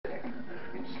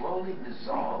slowly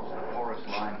dissolves the porous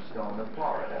limestone of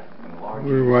Florida.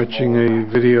 We're watching a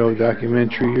video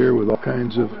documentary here with all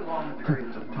kinds of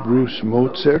Bruce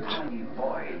Mozart,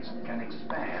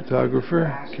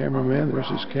 photographer, cameraman. There's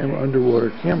his camera,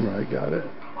 underwater camera. I got it.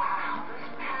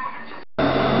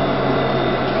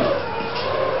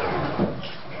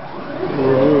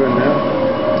 We're moving now.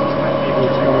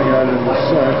 It's coming out in the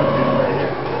sun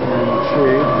and the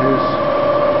shade. Here's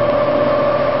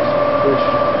fish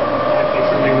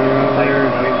swimming around there.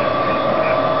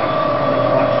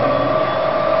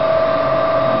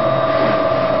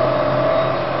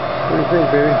 What do you think,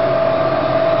 baby?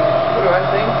 What do I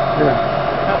think? Yeah.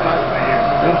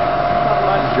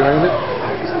 Enjoying it?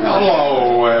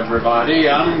 Hello, everybody.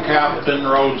 I'm Captain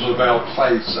Roosevelt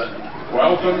Clayson.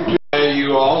 Welcome to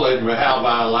you all that have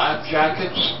our life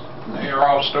jackets. They're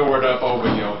all stored up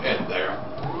over your head there.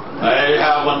 They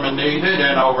haven't been needed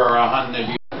in over 100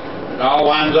 years. It all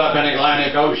winds up in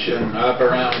Atlantic Ocean up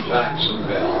around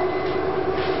Jacksonville.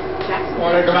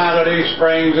 When I come out of these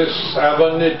springs, it's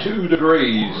 72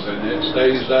 degrees, and it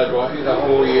stays that way the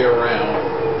whole year round.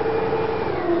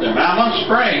 The Mammoth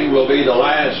Spring will be the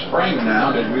last spring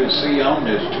now that we'll see on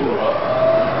this tour.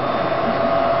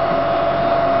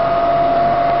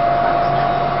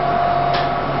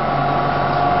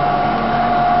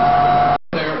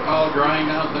 They're all drying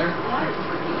out there.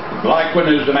 The black one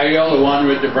is the male, the one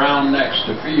with the brown neck's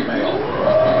the female.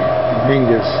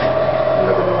 Mingus.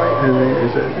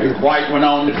 The white one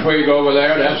on the twig over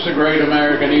there, that's the great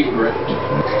American egret.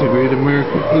 That's the great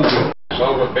American egret.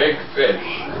 So a big fish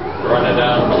running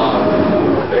down the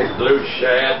bottom. Big blue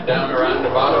shad down around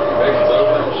the bottom, big blue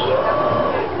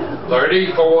ones.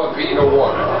 34 feet of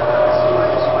water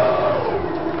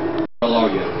below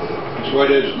you. That's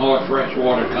where there's more fresh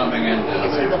water coming in down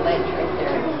there.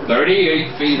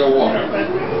 38 feet of water.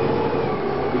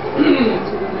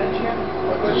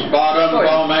 This bottom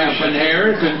formation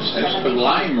here consists of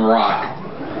lime rock,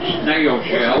 snail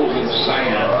shells, and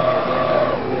sand.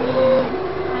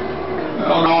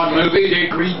 Well, on movie,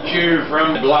 The Creature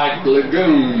from the Black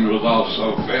Lagoon was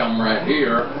also filmed right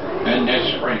here in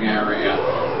this spring area.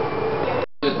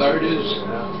 The third is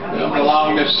filmed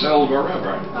along the Silver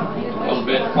River, a little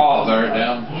bit farther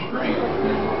downstream.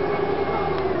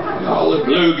 All the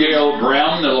bluegill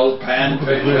brim, the little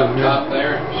panfish up top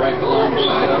there, right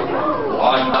alongside of it.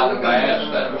 Largemouth bass,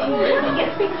 that one big one.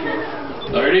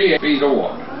 38 feet of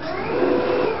water.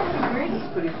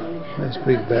 Nice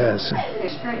big bass.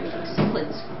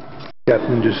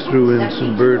 Captain just threw in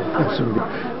some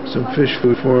fish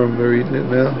food for them. They're eating it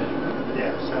now.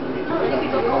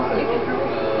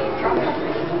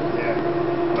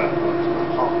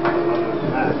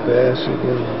 That bass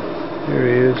again. Here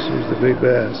he is. Here's the big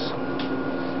bass.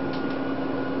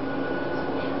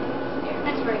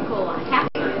 That's very cool.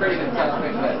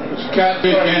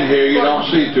 Catfish in here, you don't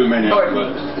see too many,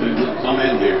 but some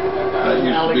in here. That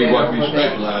used to be what we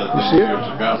specialized in years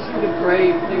ago.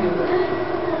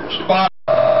 Spot.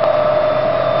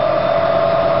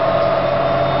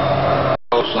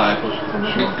 Cypress,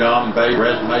 sweet gum, bay,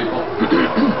 red maple.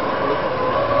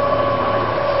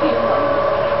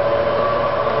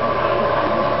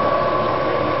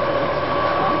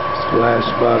 Glass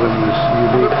bottom is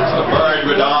unique. The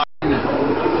bird with on.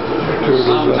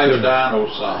 Some type of dino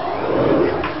song.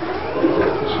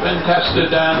 It's been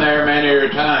tested down there many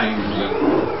times, and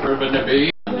urban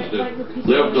beings that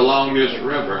lived along this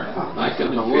river, like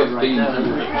in the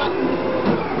 1500s.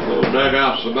 So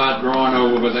dugouts about growing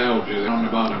over with algae on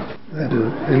the bottom. That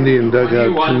is Indian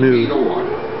dugout canoe.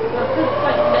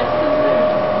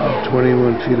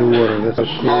 21 feet of water. That's how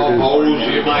small holes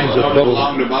you might notice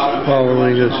along the bottom.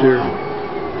 Following us here.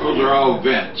 Those are all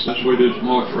vents. That's where there's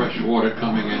more fresh water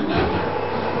coming in down there.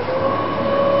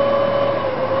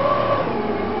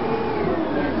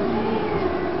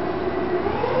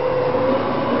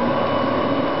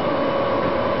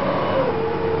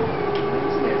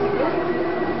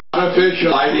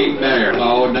 Artificial lighting there.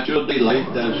 So natural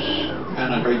light does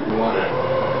penetrate the water.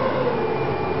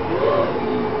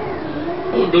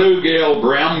 The bluegill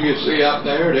brim you see up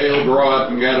there, they'll grow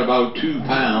up and get about 2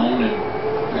 pounds, and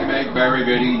they make very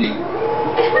good eating.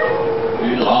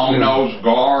 The long-nosed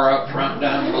gar up front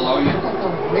down below you.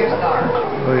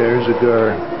 Oh yeah, there's a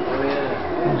gar.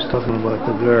 I was talking about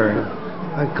the gar.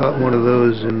 I caught one of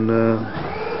those in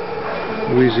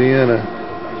Louisiana.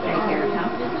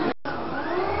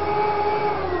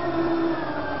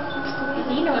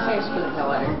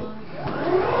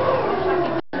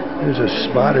 There's a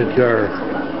spotted gar.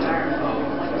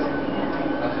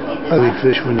 Ugly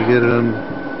fish when you get it on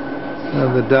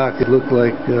the dock. It looked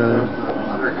like an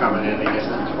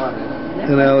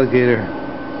alligator.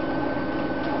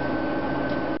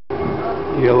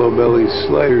 Yellow-bellied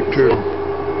slider turtle.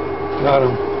 Got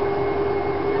him.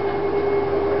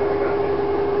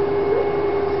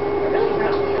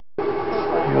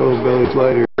 Yellow-bellied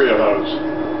slider. 3 of those.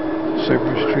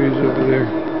 Cypress trees over there.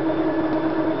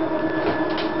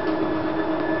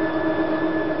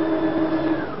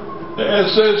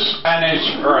 This is Spanish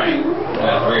Spring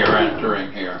that we are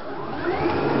entering here.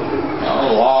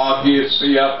 A log you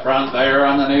see up front there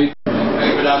underneath.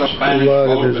 Maybe that was Spanish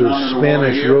log, there's a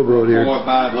Spanish rowboat here. 400 or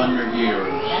 500 years.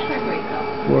 That's pretty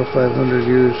cool. 400 or 500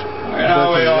 years. You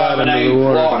know, we all have a name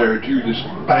water to the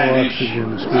Spanish.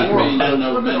 oxygen to speak That of. means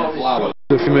no many flowers.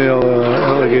 The female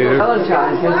alligator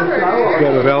Valentine's has a flower.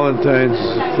 got a Valentine's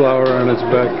flower on its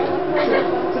back.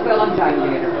 It's a Valentine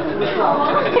gator.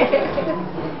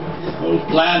 Those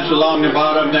plants along the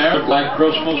bottom there, like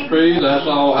Christmas trees, that's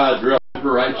all hydro.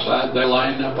 Right side, they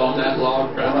line up on that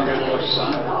log trying to get a little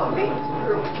sun.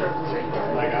 There's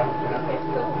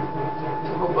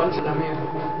a whole bunch of them here.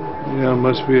 Yeah,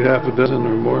 must be half a dozen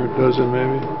or more, a dozen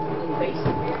maybe.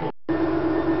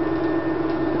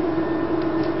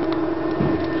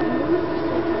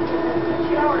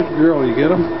 Girl, you get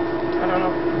them? I don't know.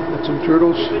 Got some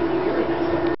turtles?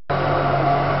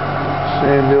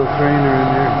 Sandhill crane are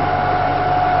in there.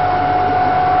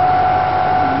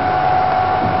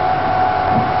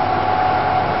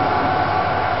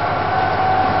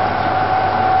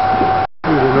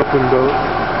 There's an open boat.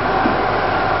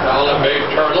 All the big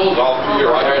turtles off to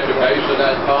your right at the base of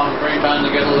that palm tree trying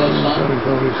to get a little sun. Southern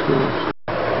County Schools.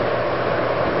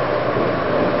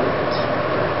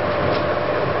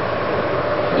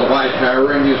 The white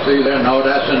heron you see there, no,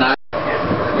 that's an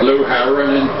blue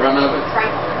heron in front of it.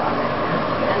 Right.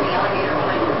 And the alligator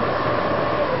behind it.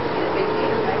 And the big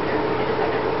gator back there.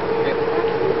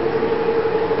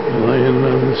 Lying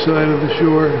on the side of the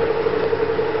shore.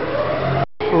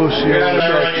 Oh, We had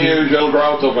an unusual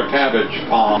growth of a cabbage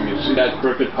palm. You see that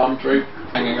crooked palm tree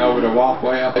hanging over the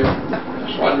walkway up there?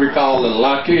 That's what we call the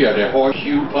lucky or the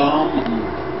horseshoe palm.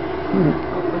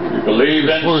 If you believe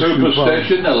in Horseshoe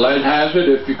superstition, the legend has it,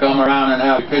 if you come around and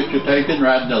have a picture taken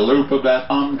right in the loop of that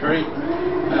palm tree,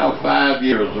 now 5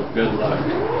 years of good luck.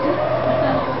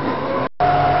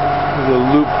 The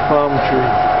loop palm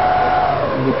tree.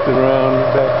 Looped around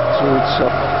back to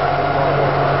itself.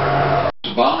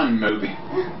 Bond movie,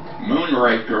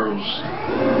 Moonrakers.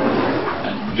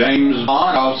 And James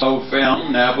Bond also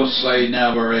filmed Never Say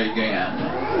Never Again.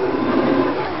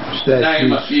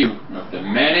 Name a Statues. few of the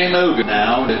many movies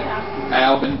now that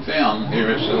have been filmed here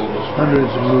at Silver Spring.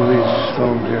 Hundreds of movies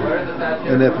filmed here.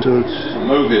 And episodes.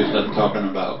 Movies that I'm talking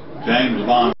about. James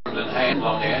Bond and hands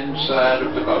on the inside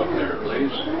of the boat there,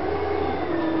 please.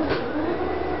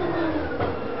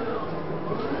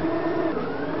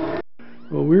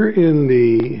 Well, we're in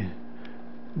the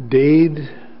Dade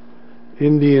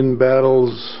Indian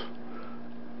Battles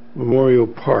Memorial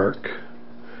Park,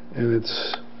 and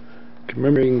it's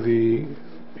commemorating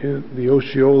the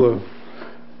Osceola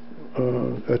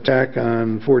attack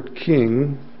on Fort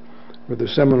King, where the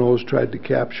Seminoles tried to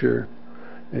capture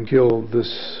and kill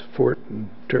this fort and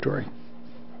territory,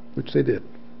 which they did.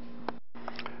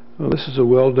 Well, this is a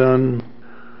well-done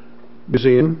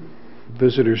museum,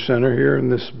 visitor center here in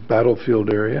this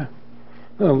battlefield area.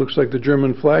 Oh, it looks like the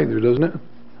German flag there, doesn't it?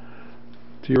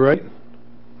 To your right?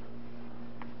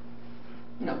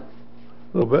 No.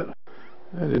 A little bit.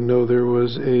 I didn't know there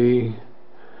was an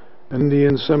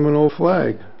Indian Seminole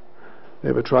flag. They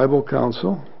have a tribal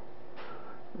council,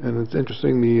 and it's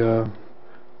interesting, the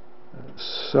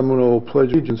Seminole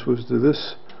Pledge of Allegiance was to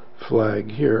this flag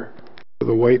here.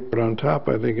 The white put on top,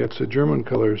 I think that's the German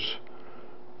colors,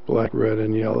 black, red,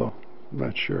 and yellow. I'm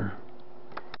not sure.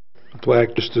 The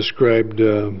plaque just described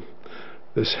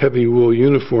this heavy wool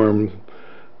uniform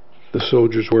the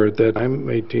soldiers wore at that time,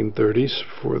 1830s,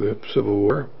 for the Civil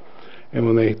War. And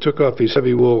when they took off these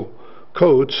heavy wool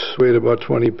coats, weighed about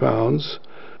 20 pounds,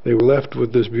 they were left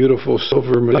with this beautiful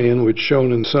silver medallion which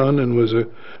shone in the sun and was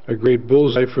a great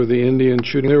bullseye for the Indians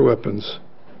shooting their weapons.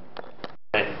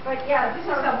 There's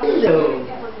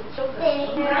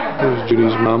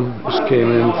Judy's mom. Just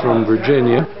came in from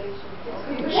Virginia.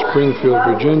 Springfield,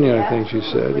 Virginia, I think she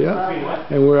said, yeah.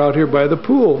 And we're out here by the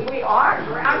pool. We are.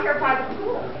 We're out here by the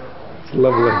pool. It's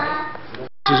lovely.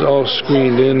 This is all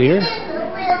screened in here.